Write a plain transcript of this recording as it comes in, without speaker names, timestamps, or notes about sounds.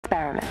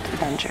experiment,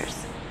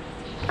 Avengers.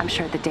 I'm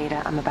sure the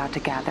data I'm about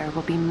to gather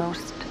will be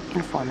most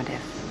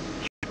informative.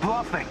 You're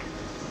bluffing.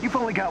 You've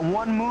only got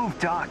one move,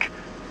 Doc.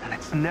 And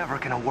it's never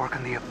gonna work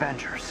on the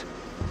Avengers.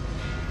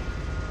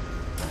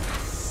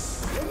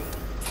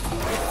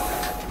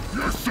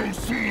 You're so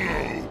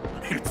slow!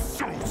 It's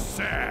so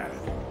sad!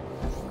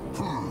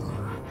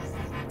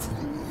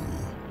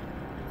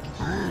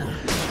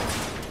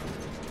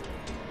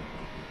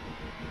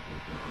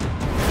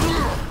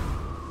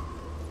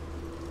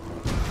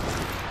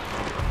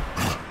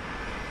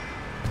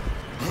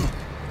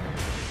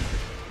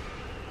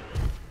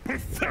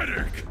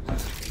 Pathetic!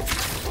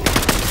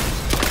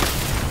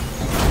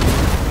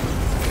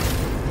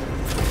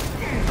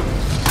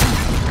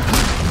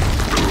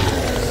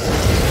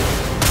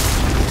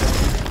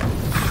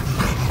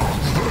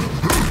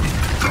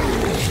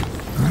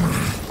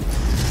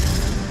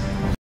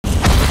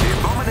 The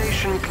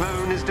Abomination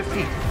clone is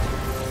defeated.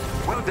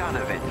 Well done,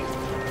 Avengers.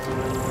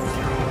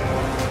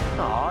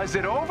 Aw, is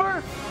it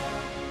over?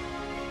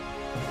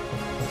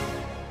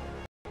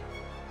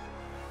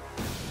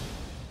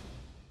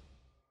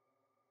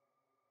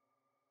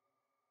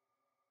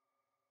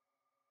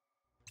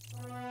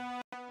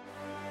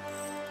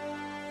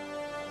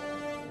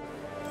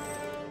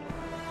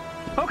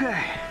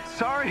 Okay,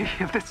 sorry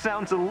if this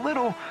sounds a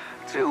little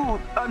too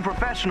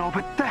unprofessional,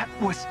 but that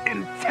was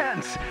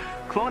intense.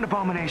 Clone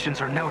abominations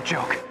are no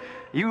joke.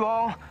 You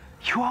all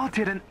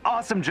did an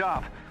awesome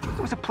job. It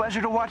was a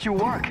pleasure to watch you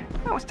work.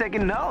 I was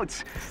taking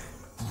notes.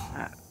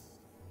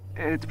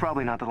 It's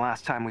probably not the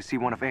last time we see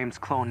one of AIM's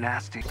clone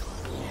nasty.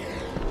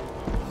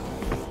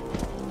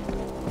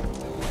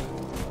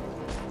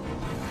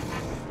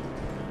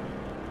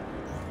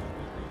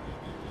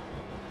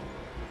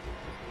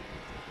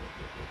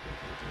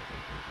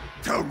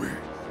 Tell me,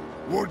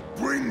 what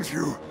brings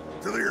you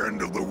to the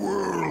end of the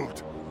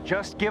world?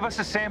 Just give us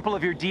a sample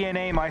of your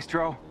DNA,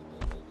 Maestro.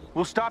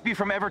 We'll stop you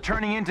from ever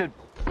turning into...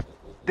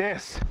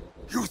 this.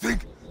 You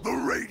think the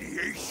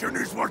radiation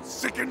is what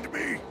sickened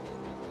me?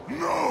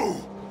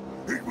 No!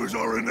 It was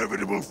our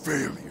inevitable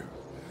failure.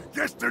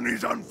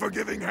 Destiny's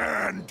unforgiving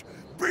hand,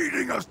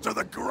 beating us to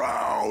the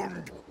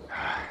ground!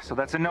 So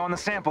that's a no on the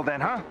sample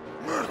then, huh?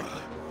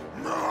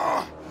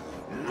 No!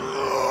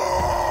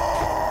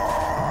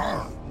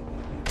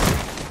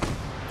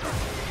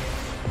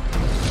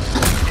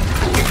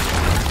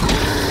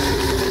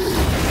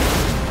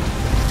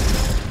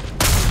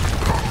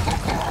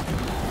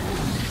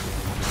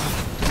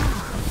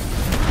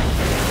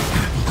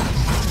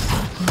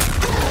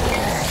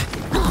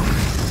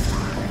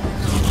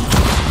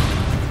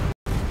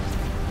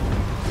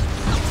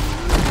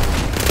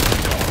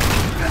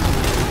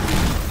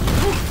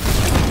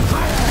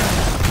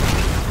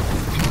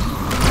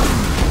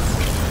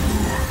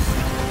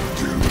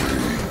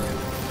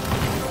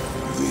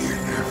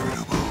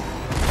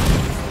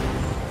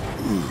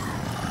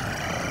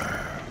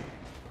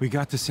 We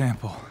got the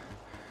sample.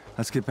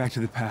 Let's get back to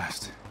the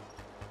past.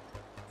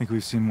 I think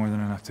we've seen more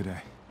than enough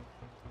today.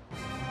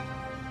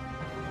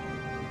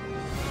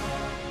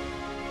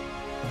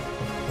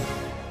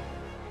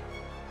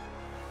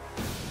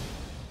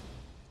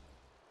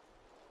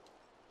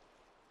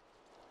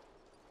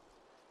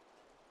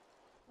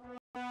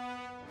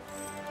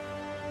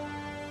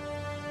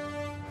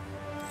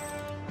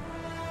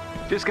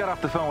 Just got off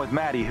the phone with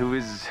Maddie, who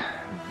is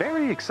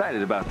very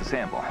excited about the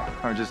sample.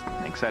 Or just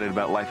excited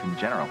about life in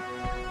general.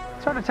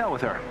 It's hard to tell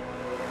with her.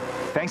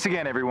 Thanks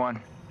again, everyone.